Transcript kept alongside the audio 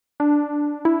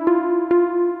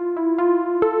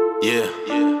Yeah,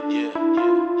 yeah, yeah,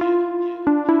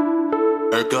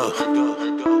 Urko.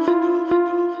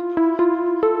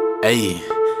 Hey,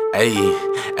 hey,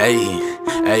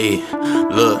 hey,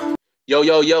 look.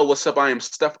 Yo, what's up? I am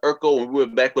Steph Urko, and we're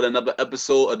back with another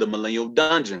episode of the Millennial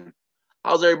Dungeon.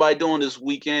 How's everybody doing this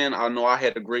weekend? I know I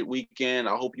had a great weekend.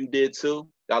 I hope you did too.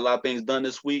 Got a lot of things done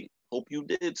this week. Hope you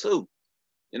did too.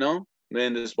 You know,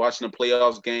 man, just watching the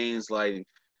playoffs games, like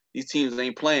these teams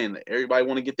ain't playing. Everybody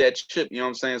want to get that chip, you know what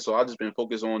I'm saying? So I just been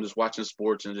focused on just watching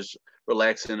sports and just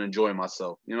relaxing and enjoying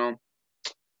myself, you know?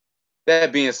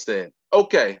 That being said,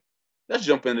 okay, let's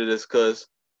jump into this because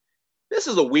this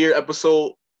is a weird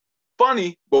episode.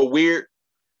 Funny, but weird.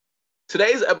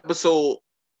 Today's episode,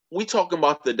 we talking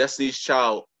about the Destiny's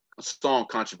Child song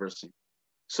controversy.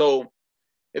 So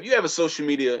if you have a social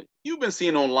media, you've been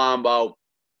seeing online about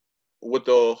what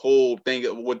the whole thing,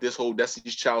 what this whole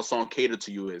Destiny's Child song "Cater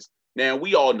to You" is. Now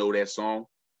we all know that song,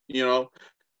 you know.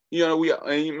 We.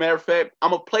 Matter of fact,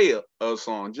 I'm gonna play a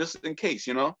song just in case,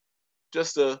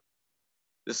 just to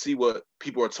see what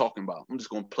people are talking about. I'm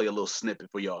just gonna play a little snippet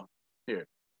for y'all. Here.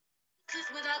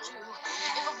 Without you,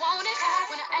 if I want it,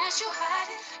 when I ask you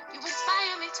how, you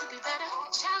inspire me to be better,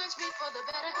 challenge me for the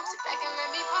better. Sit back and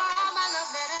let me pour out my love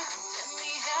letter. Let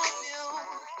me help you.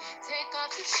 Take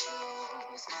off your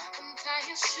shoes, untie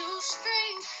your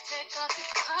shoestring, take off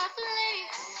your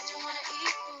cufflinks. I just wanna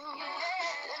eat food.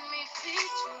 Let me feed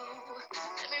you.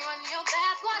 Let me run your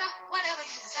bath water, whatever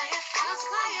you desire. I'll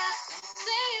fire,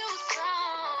 say you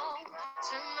strong.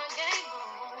 Turn my game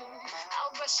on.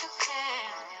 I'll brush your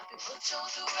hair, help you put your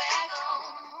do-rag on.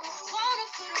 Wanna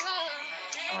put it on.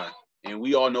 All right. And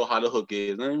we all know how the hook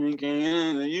is. Let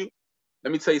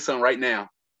me tell you something right now.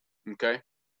 Okay?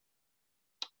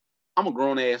 I'm a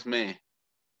grown ass man.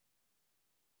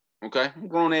 Okay? I'm a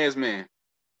grown ass man.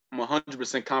 I'm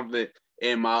 100% confident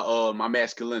in my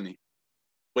masculinity.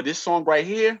 But this song right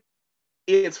here,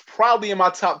 it's probably in my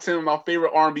top 10 of my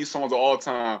favorite R&B songs of all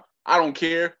time. I don't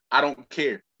care. I don't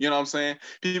care. You know what I'm saying?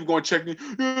 People gonna check me.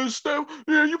 Yeah, Steph,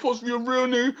 yeah, you supposed to be a real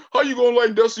nigga. How you gonna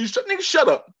like Dusty? Nigga, shut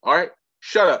up. All right?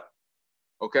 Shut up.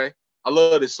 Okay? I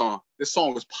love this song. This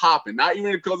song is popping. Not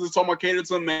even because it's talking about cater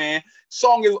to a man.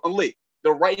 Song is lit.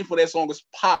 The writing for that song is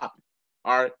popping.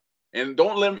 All right? And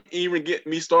don't let me even get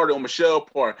me started on Michelle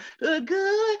part. The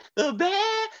good, the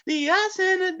bad, the ups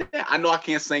and the down. I know I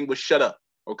can't sing, but shut up.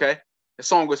 Okay? The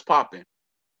song was popping.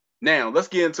 Now, let's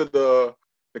get into the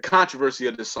controversy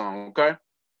of this song, okay?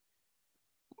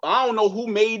 I don't know who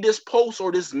made this post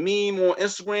or this meme on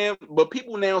Instagram, but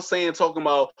people now talking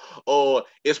about, oh,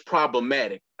 it's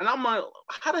problematic. And I'm like,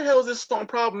 how the hell is this song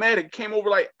problematic? Came over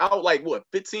out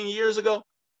 15 years ago?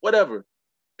 Whatever.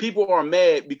 People are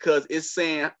mad because it's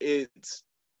saying it's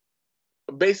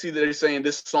basically they're saying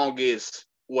this song is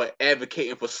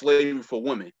advocating for slavery for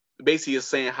women. Basically, it's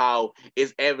saying how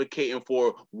it's advocating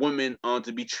for women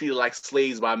to be treated like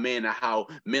slaves by men, and how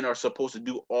men are supposed to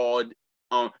do all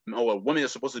or women are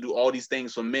supposed to do all these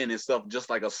things for men and stuff, just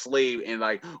like a slave, and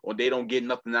or they don't get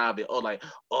nothing out of it.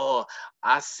 Or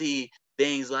I see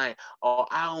things like, oh,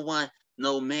 I don't want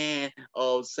no man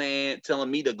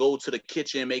telling me to go to the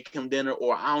kitchen and make him dinner,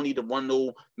 or I don't need to run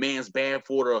no man's bath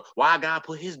water. Why I gotta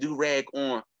put his do rag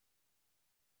on?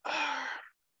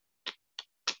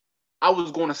 I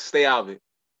was going to stay out of it.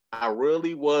 I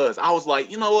really was. I was like,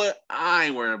 you know what? I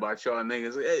ain't worrying about y'all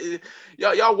niggas.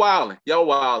 Y'all wilding. Y'all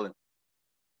wilding.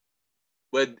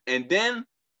 And then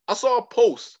I saw a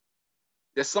post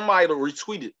that somebody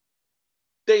retweeted.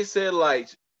 They said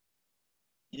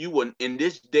you would, in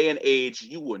this day and age,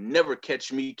 you will never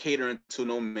catch me catering to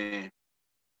no man.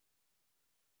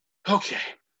 Okay,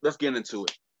 let's get into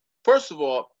it. First of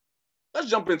all, let's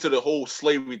jump into the whole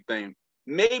slavery thing.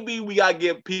 Maybe we gotta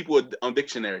give people a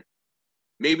dictionary.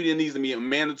 Maybe there needs to be a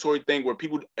mandatory thing where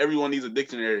everyone needs a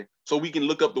dictionary so we can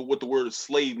look up what the word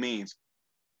slave means.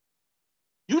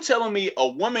 You telling me a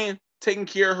woman taking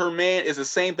care of her man is the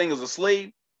same thing as a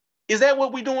slave? Is that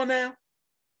what we doing now?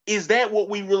 Is that what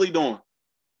we really doing?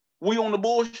 We on the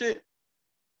bullshit?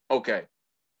 Okay.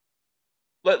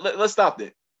 Let's stop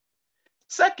that.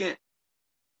 Second,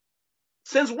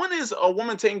 since when is a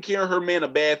woman taking care of her man a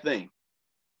bad thing?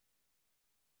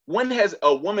 When has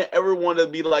a woman ever wanted to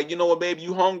be like, you know what, babe,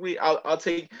 you hungry?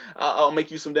 I'll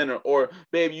make you some dinner. Or,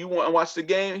 babe, you want to watch the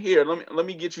game? Here, let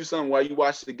me get you something while you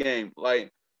watch the game.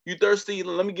 Like, you thirsty?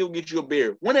 Let me go get you a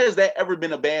beer. When has that ever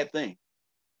been a bad thing?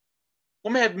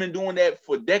 Women have been doing that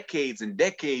for decades and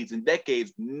decades and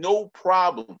decades, no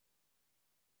problem.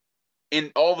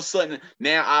 And all of a sudden,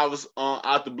 now I was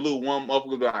out the blue, one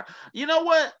motherfucker like, you know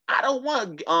what? I don't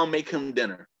want to make him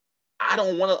dinner. I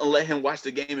don't want to let him watch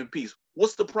the game in peace.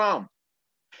 What's the problem?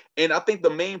 And I think the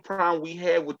main problem we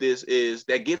have with this is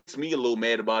that gets me a little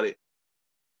mad about it.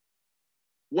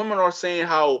 Women are saying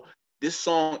how this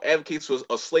song advocates for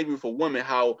a slavery for women,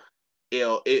 how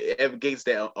it advocates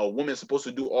that a woman is supposed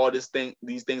to do all these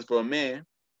things for a man.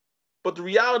 But the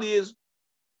reality is,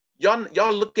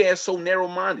 y'all look at it so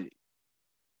narrow-minded.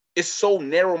 It's so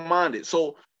narrow-minded.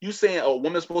 So you saying a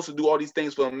woman's supposed to do all these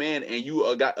things for a man, and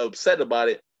you got upset about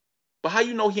it, but how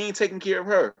you know he ain't taking care of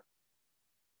her?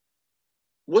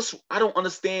 I don't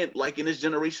understand, like, in this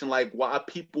generation, like, why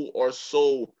people are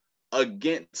so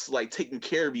against like taking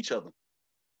care of each other,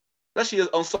 especially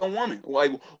on some women.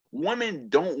 Like, women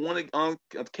don't want to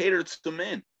cater to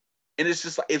men, and it's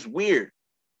just like, it's weird.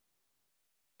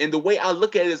 And the way I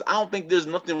look at it is, I don't think there's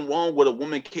nothing wrong with a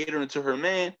woman catering to her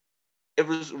man if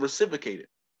it's reciprocated.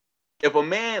 If a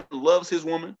man loves his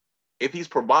woman, if he's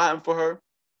providing for her,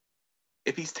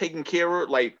 if he's taking care of her,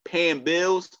 like paying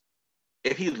bills,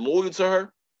 if he's loyal to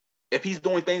her, if he's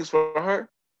doing things for her,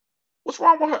 what's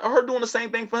wrong with her doing the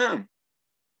same thing for him?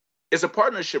 It's a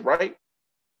partnership, right?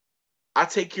 I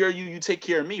take care of you, you take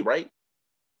care of me, right?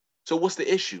 So what's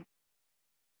the issue?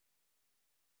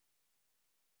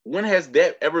 When has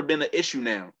that ever been an issue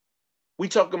now? We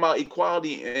talking about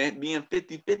equality and being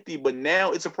 50-50, but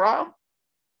now it's a problem.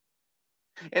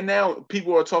 And now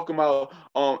people are talking about,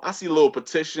 I see little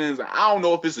petitions. I don't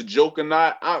know if it's a joke or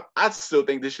not. I still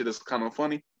think this shit is kind of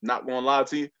funny. Not gonna lie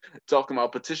to you. Talking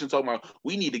about petitions, talking about,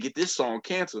 we need to get this song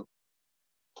canceled.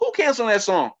 Who canceled that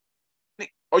song?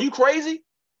 Are you crazy?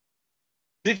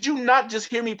 Did you not just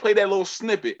hear me play that little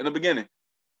snippet in the beginning?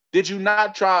 Did you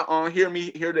not try hear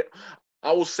that?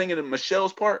 I was singing in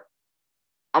Michelle's part.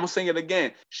 I'm gonna sing it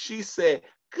again. She said,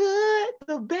 "Good,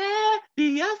 the bad,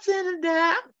 the ups and the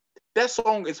downs." That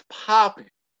song is popping.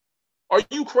 Are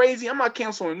you crazy? I'm not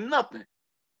canceling nothing.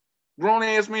 Grown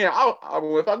ass man.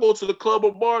 If I go to the club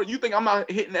or bar, you think I'm not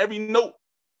hitting every note?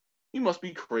 You must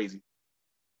be crazy.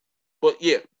 But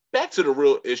yeah, back to the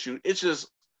real issue. It's just,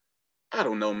 I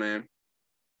don't know, man.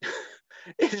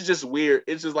 It's just weird.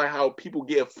 It's just like how people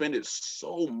get offended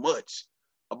so much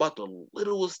about the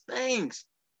littlest things.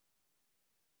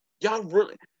 Y'all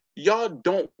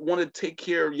don't want to take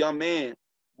care of your man,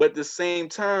 but at the same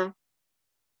time,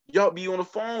 y'all be on the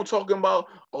phone talking about,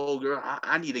 oh girl,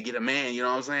 I need to get a man, you know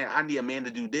what I'm saying? I need a man to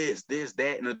do this,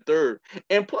 that, and the third.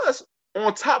 And plus,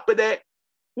 on top of that,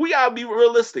 we gotta be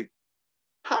realistic.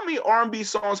 How many R&B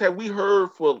songs have we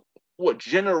heard for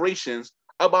generations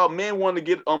about men wanting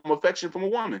to get affection from a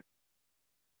woman?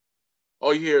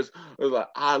 All you hear is like,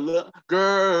 I love,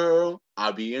 girl,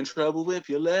 I'll be in trouble if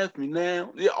you left me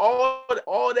now. Yeah, all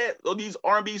that, all these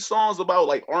R&B songs about,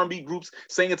 like, R&B groups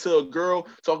singing to a girl,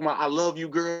 talking about, I love you,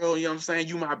 girl, you know what I'm saying?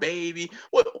 You my baby.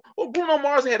 What Bruno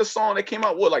Mars had a song that came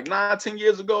out, 9-10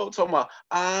 years ago, talking about,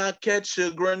 I catch a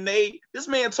grenade. This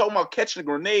man talking about catching a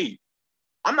grenade.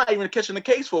 I'm not even catching a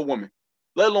case for a woman,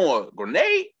 let alone a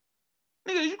grenade.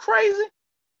 Nigga, you crazy?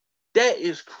 That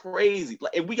is crazy.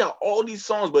 Like, and we got all these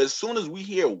songs, but as soon as we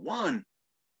hear one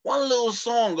little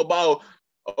song about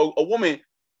a woman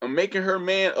making her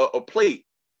man a plate,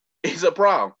 it's a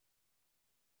problem.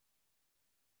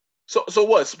 So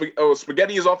what?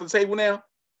 Spaghetti is off the table now?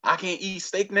 I can't eat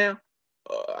steak now?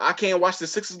 I can't watch the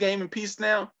Sixers game in peace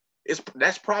now?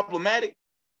 That's problematic?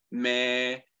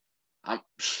 Man, I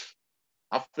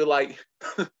feel like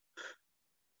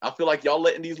y'all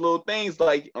letting these little things,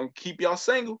 like, keep y'all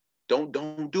single. Don't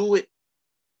do it.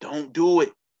 Don't do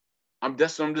it.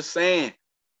 That's what I'm just saying.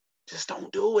 Just don't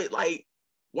do it. Like,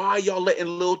 why are y'all letting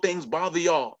little things bother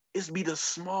y'all? It's be the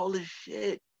smallest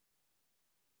shit.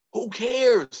 Who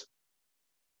cares?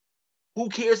 Who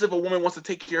cares if a woman wants to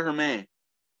take care of her man?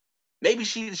 Maybe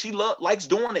she likes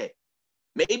doing that.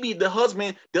 Maybe the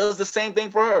husband does the same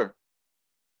thing for her.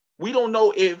 We don't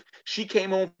know if she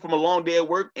came home from a long day at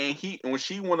work and when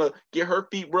she want to get her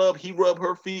feet rubbed, he rub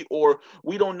her feet, or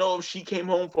we don't know if she came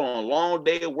home from a long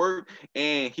day at work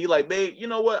and he like, babe, you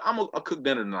know what? I'm gonna cook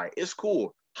dinner tonight. It's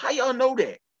cool. How y'all know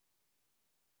that?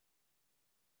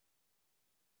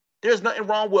 There's nothing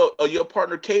wrong with your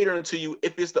partner catering to you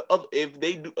if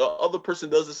other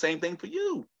person does the same thing for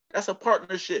you. That's a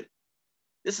partnership.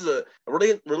 This is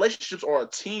relationships are a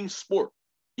team sport.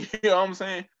 You know what I'm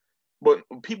saying? But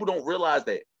people don't realize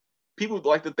that. People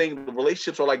like to think the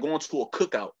relationships are like going to a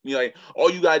cookout. You know, like, all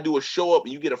you gotta do is show up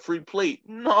and you get a free plate.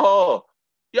 No,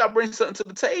 you gotta bring something to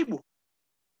the table.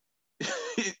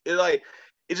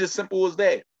 It's just simple as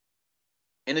that.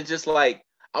 And it's just like,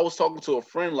 I was talking to a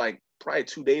friend like probably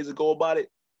 2 days ago about it.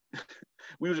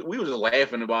 we were just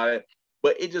laughing about it,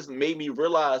 but it just made me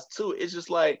realize too. It's just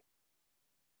like,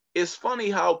 it's funny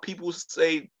how people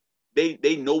say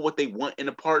they know what they want in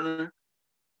a partner,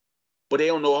 but they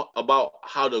don't know about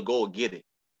how to go get it.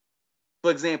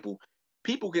 For example,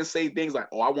 people can say things like,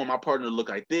 "Oh, I want my partner to look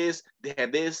like this, they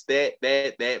have this, that,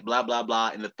 blah, blah,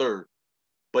 blah," and the third.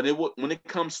 But when it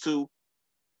comes to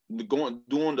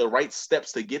doing the right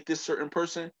steps to get this certain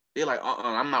person, they're like,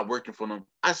 I'm not working for them.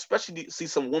 I especially see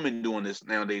some women doing this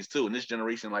nowadays too, in this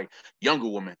generation, like younger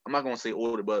women. I'm not gonna say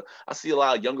older, but I see a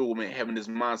lot of younger women having this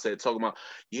mindset, talking about,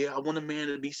 yeah, I want a man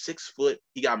to be 6 foot.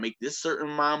 He gotta make this certain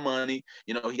amount of money.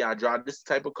 You know, he gotta drive this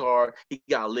type of car. He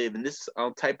gotta live in this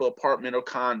type of apartment or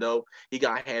condo. He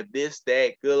gotta have this,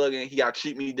 that, good looking. He gotta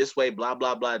treat me this way, blah,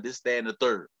 blah, blah, this, that, and the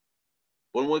third.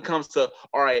 But when it comes to,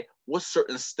 all right, what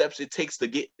certain steps it takes to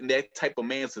get that type of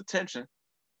man's attention,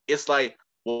 it's like,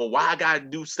 well, why I gotta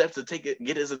do steps to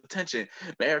get his attention?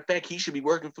 Matter of fact, he should be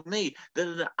working for me.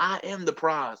 I am the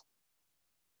prize.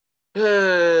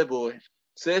 Boy,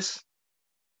 sis,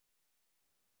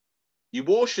 you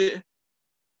bullshit.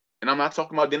 And I'm not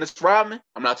talking about Dennis Rodman.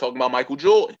 I'm not talking about Michael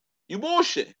Jordan. You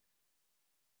bullshit.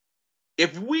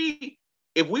 If we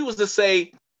was to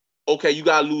say, okay, you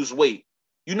gotta lose weight,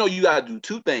 you know you gotta do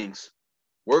 2 things: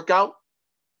 work out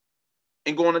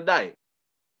and go on a diet.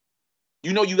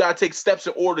 You know you gotta take steps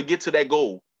in order to get to that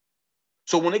goal.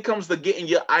 So when it comes to getting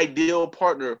your ideal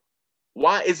partner,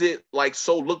 why is it like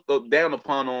so looked down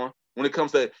upon on when it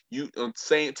comes to you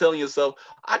telling yourself,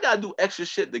 I gotta do extra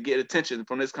shit to get attention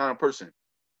from this kind of person?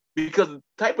 Because the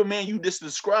type of man you just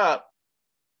described,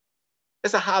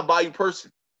 it's a high value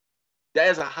person. That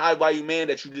is a high value man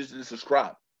that you just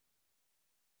described.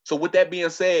 So with that being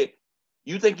said,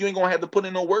 you think you ain't gonna have to put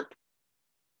in no work?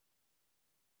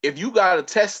 If you got a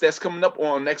test that's coming up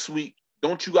on next week,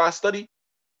 don't you gotta study?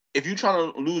 If you're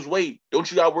trying to lose weight, don't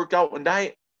you gotta work out and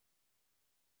diet?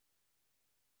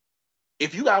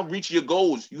 If you gotta reach your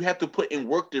goals, you have to put in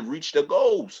work to reach the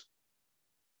goals.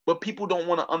 But people don't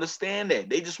want to understand that.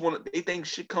 They they think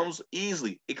shit comes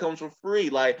easily. It comes for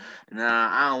free. Like, nah,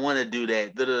 I don't want to do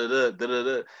that.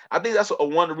 Da-da-da-da-da-da. I think that's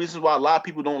one of the reasons why a lot of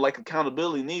people don't like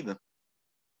accountability neither.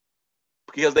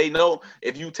 Because they know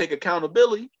if you take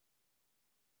accountability,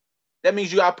 that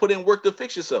means you gotta put in work to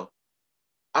fix yourself.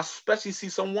 I especially see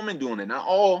some women doing it. Not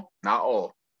all,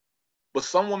 but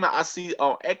some women I see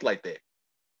act like that.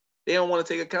 They don't want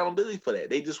to take accountability for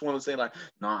that. They just want to say like,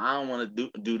 no, I don't want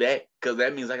to do that because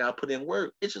that means I gotta put in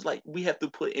work. It's just like we have to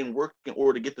put in work in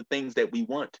order to get the things that we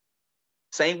want.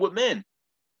 Same with men.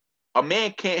 A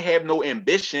man can't have no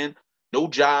ambition, no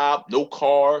job, no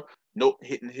car, no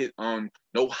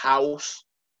no house,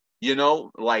 you know,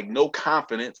 like no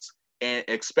confidence, and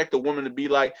expect a woman to be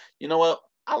like, you know what?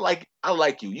 I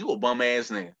like you. You a bum ass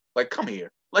nigga. Like, come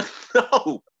here. Like,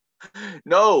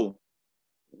 no.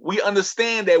 We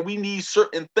understand that we need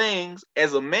certain things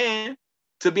as a man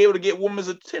to be able to get women's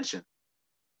attention.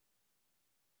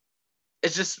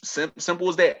 It's just simple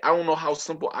as that. I don't know how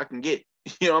simple I can get.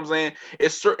 You know what I'm saying?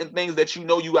 It's certain things that you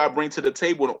know you gotta bring to the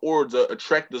table in order to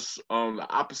attract the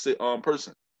opposite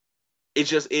person. It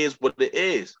just is what it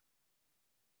is.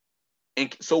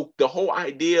 And so the whole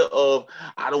idea of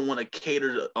I don't want to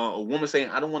cater to a woman saying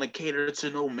I don't want to cater to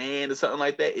no man or something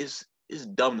like that is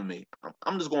dumb to me.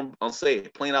 I'm just going to say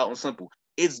it plain out and simple.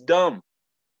 It's dumb.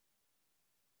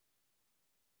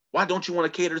 Why don't you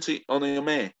want to cater to your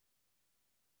man?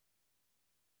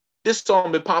 This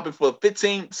song been popping for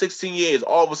 15, 16 years.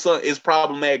 All of a sudden, it's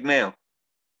problematic now.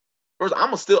 First,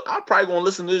 I'm probably gonna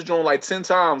listen to this joint like 10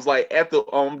 times, like after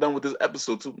I'm done with this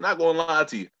episode too. Not gonna lie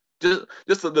to you.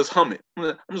 Just to hum it.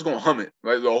 I'm just gonna hum it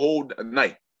like the whole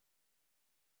night.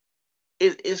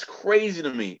 It's crazy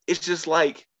to me. It's just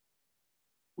like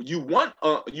you want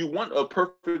a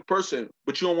perfect person,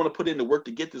 but you don't want to put in the work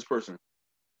to get this person.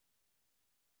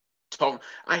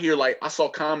 I hear like I saw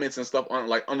comments and stuff on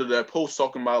like under that post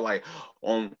talking about like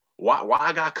why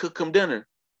I gotta cook him dinner.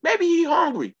 Maybe he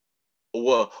hungry.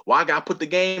 Well, why I gotta put the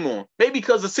game on? Maybe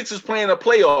because the Sixers playing the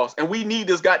playoffs and we need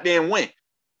this goddamn win.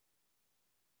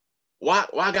 Why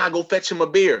I gotta go fetch him a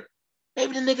beer?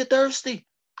 Maybe the nigga thirsty.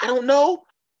 I don't know.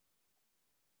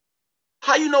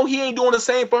 How you know he ain't doing the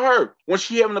same for her when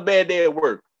she having a bad day at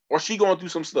work or she going through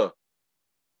some stuff?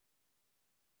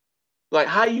 Like,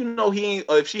 how you know he ain't,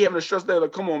 if she having a stress day,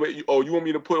 like, come on, man, you want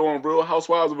me to put on Real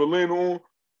Housewives of Atlanta on?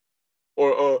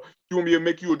 Or you want me to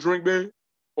make you a drink, man?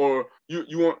 Or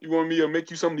you want me to make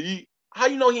you something to eat? How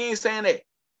you know he ain't saying that?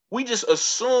 We just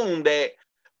assume that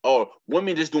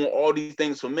women just doing all these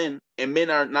things for men and men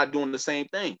are not doing the same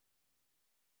thing.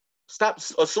 Stop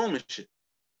assuming shit.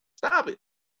 Stop it.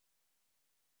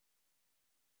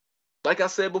 Like I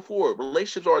said before,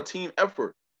 relationships are a team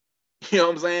effort. You know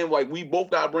what I'm saying? Like, we both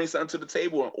got to bring something to the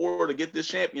table in order to get this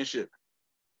championship.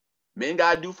 Men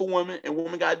got to do for women and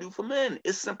women got to do for men.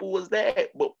 It's simple as that.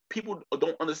 But people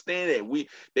don't understand that.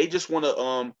 They just want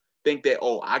to think that,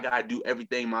 oh, I gotta do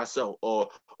everything myself, or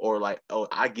like, oh,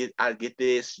 I get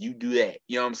this, you do that.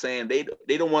 You know what I'm saying?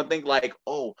 They don't want to think like,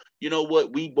 oh, you know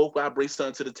what, we both gotta bring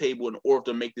something to the table in order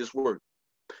to make this work.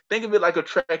 Think of it like a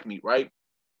track meet, right?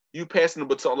 You passing the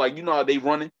baton, like, you know how they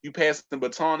running, you passing the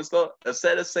baton and stuff.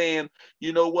 Instead of saying,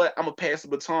 you know what, I'm gonna pass the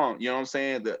baton, you know what I'm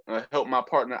saying, to help my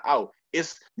partner out.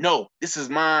 It's no, this is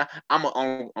mine.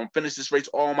 I'm finish this race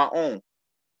all on my own.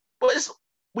 But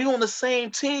we on the same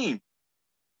team.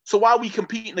 So why are we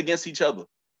competing against each other?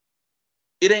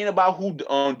 It ain't about who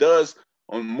does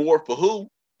more for who.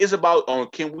 It's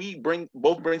about can we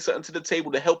both bring something to the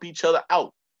table to help each other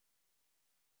out?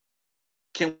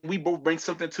 Can we both bring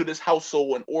something to this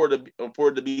household in order for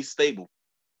it to be stable?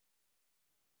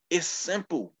 It's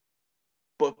simple,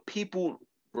 but people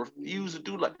refuse to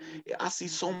do like. I see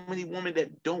so many women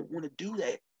that don't want to do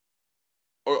that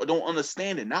or don't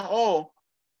understand it. Not all,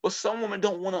 but some women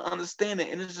don't want to understand it,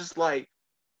 and it's just like,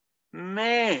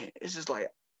 man, it's just like,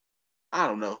 I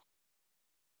don't know.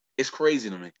 It's crazy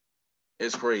to me.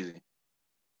 It's crazy.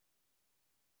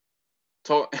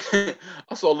 Talk. I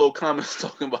saw a little comments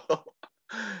talking about.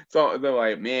 So they're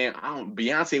like, man,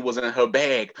 Beyonce was in her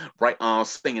bag, right?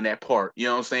 Singing that part. You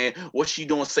know what I'm saying? What's she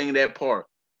doing singing that part?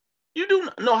 You do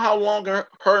know how long her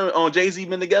and Jay-Z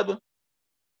been together?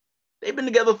 They've been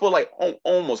together for like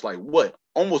almost like what?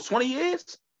 Almost 20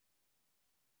 years?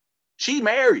 She's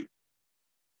married.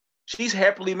 She's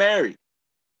happily married.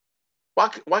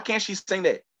 Why can't she sing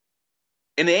that?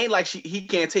 And it ain't like he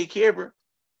can't take care of her.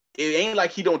 It ain't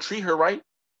like he don't treat her right.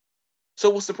 So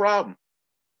what's the problem?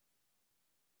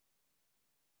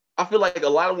 I feel like a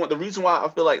lot of the reason why I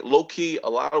feel like low key a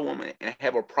lot of women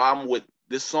have a problem with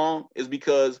this song is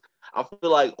because I feel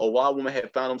like a lot of women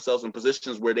have found themselves in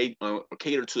positions where they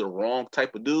cater to the wrong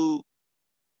type of dude,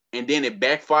 and then it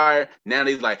backfired. Now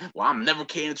they're like, well, I'm never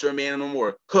catering to a man no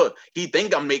more. Huh? He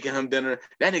think I'm making him dinner.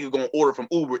 That nigga gonna order from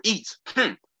Uber Eats.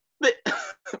 But,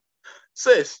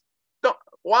 sis, don't,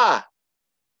 why?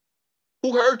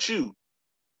 Who hurt you?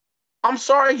 I'm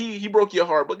sorry he broke your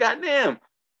heart, but goddamn,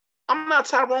 I'm not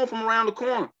Tyrone from around the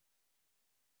corner.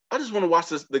 I just want to watch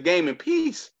the game in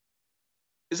peace.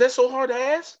 Is that so hard to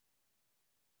ask?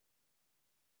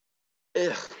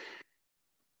 Ugh.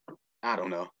 I don't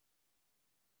know.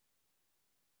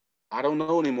 I don't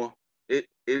know anymore. It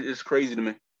is crazy to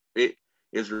me. It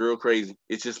is real crazy.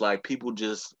 It's just like people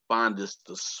just find this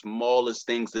the smallest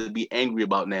things to be angry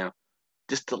about now.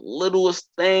 Just the littlest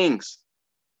things.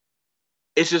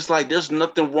 It's just like there's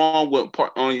nothing wrong with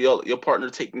on your partner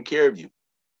taking care of you,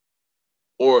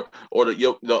 or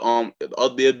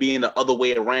there being the other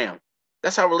way around.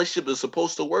 That's how relationship is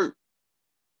supposed to work.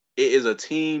 It is a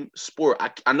team sport.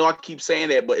 I know I keep saying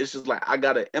that, but it's just like I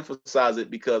gotta emphasize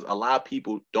it because a lot of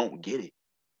people don't get it.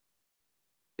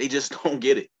 They just don't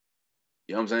get it.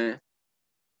 You know what I'm saying?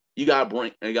 You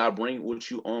gotta bring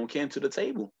what you can to the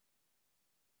table.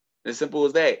 As simple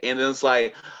as that. And then it's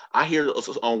like I hear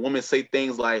women say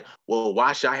things like, "Well,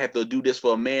 why should I have to do this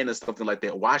for a man?" and something like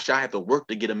that. Why should I have to work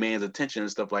to get a man's attention and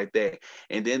stuff like that?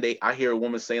 And then I hear a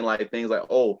woman saying like things like,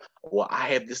 "Oh, well, I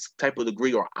have this type of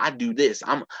degree, or I do this.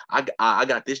 I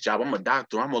got this job. I'm a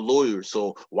doctor. I'm a lawyer.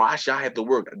 So why should I have to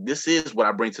work? This is what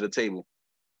I bring to the table."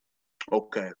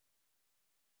 Okay,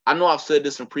 I know I've said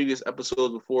this in previous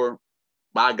episodes before,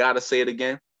 but I gotta say it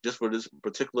again just for this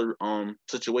particular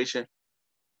situation.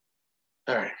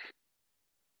 All right.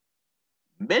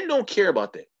 Men don't care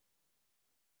about that.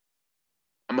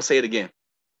 I'm going to say it again.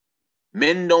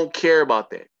 Men don't care about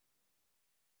that.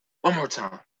 One more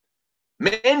time.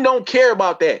 Men don't care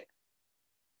about that.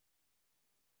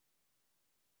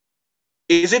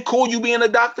 Is it cool you being a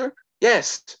doctor?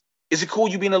 Yes. Is it cool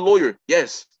you being a lawyer?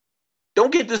 Yes.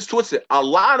 Don't get this twisted. A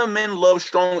lot of men love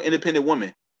strong, independent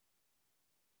women.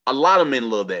 A lot of men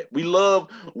love that. We love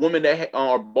women that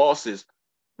are bosses.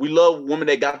 We love women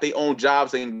that got their own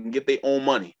jobs and get their own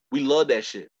money. We love that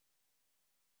shit.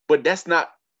 But that's not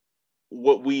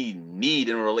what we need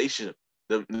in a relationship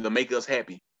to make us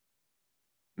happy.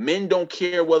 Men don't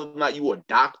care whether or not you a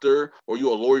doctor or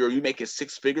you a lawyer or you making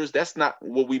six figures. That's not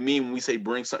what we mean when we say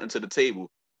bring something to the table.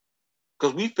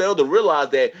 Because we fail to realize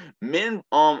that men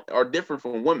are different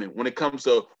from women when it comes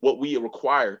to what we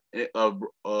require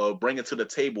bringing to the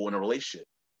table in a relationship.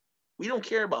 We don't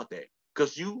care about that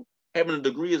because you having a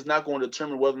degree is not going to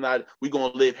determine whether or not we're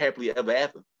going to live happily ever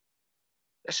after.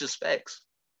 That's just facts.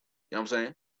 You know what I'm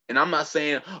saying? And I'm not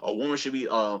saying a woman should be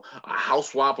a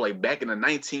housewife like back in the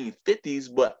 1950s,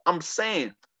 but I'm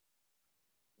saying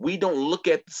we don't look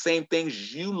at the same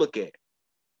things you look at.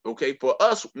 Okay? For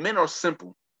us, men are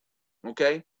simple.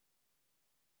 Okay?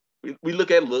 We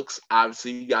look at looks.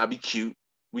 Obviously, you gotta be cute.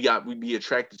 We be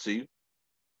attracted to you. You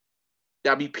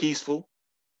gotta be peaceful.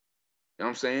 You know what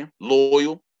I'm saying?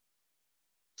 Loyal,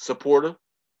 supportive,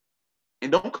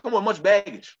 and don't come with much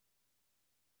baggage.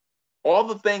 All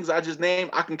the things I just named,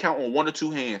 I can count on one or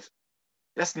two hands.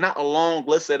 That's not a long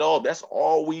list at all. That's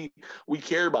all we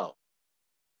care about.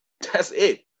 That's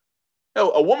it.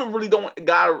 Hell, a woman really don't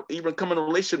gotta even come in a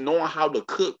relationship knowing how to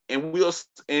cook, and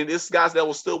it's guys that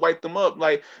will still wipe them up.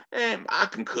 Like, man, I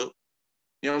can cook.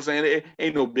 You know what I'm saying? It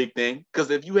ain't no big thing. Because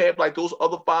if you have like those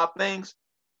other five things,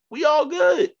 we all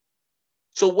good.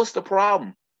 So what's the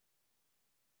problem?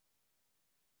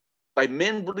 Like,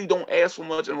 men really don't ask for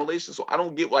much in relationships. So I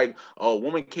don't get like a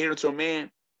woman catering to a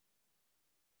man.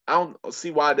 I don't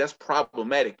see why that's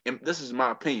problematic. And this is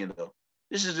my opinion though.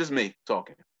 This is just me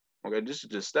talking. Okay, this is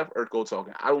just Steph Urkel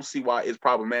talking. I don't see why it's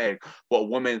problematic for a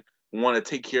woman want to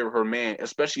take care of her man,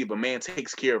 especially if a man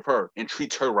takes care of her and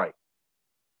treats her right.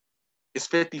 It's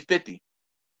 50-50.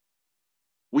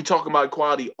 We talk about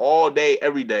equality all day,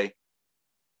 every day,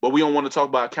 but we don't want to talk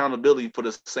about accountability for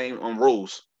the same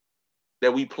roles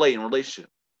that we play in relationship.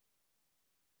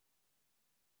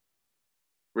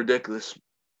 Ridiculous.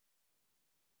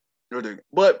 Ridiculous.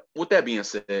 But with that being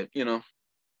said,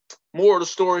 more of the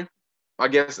story, I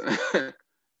guess,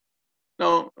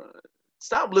 no,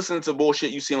 stop listening to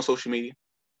bullshit you see on social media.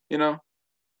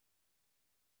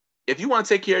 If you want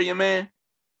to take care of your man,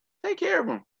 take care of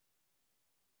him.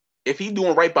 If he's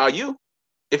doing right by you,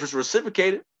 if it's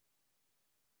reciprocated,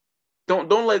 don't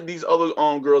let these other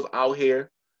girls out here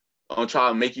try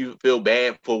to make you feel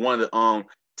bad for wanting to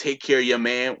take care of your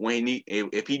man when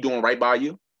if he doing right by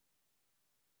you.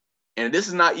 And this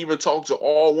is not even talking to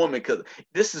all women, because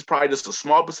this is probably just a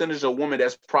small percentage of women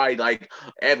that's probably like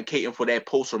advocating for that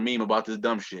post or meme about this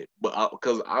dumb shit. But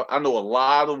because I know a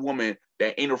lot of women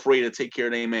that ain't afraid to take care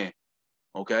of their man.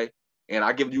 Okay, and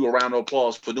I give you a round of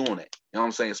applause for doing it. You know what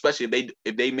I'm saying? Especially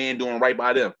if they man doing right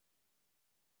by them.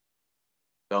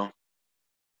 So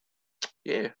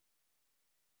yeah,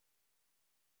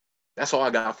 that's all I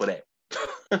got for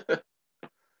that.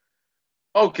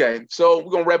 Okay, so we're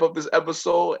gonna wrap up this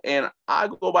episode, and I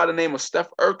go by the name of Steph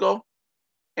Urkel,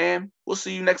 and we'll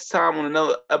see you next time on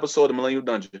another episode of Millennial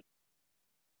Dungeon.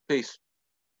 Peace.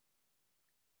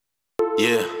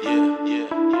 Yeah.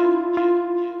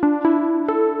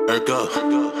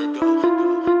 Urkel.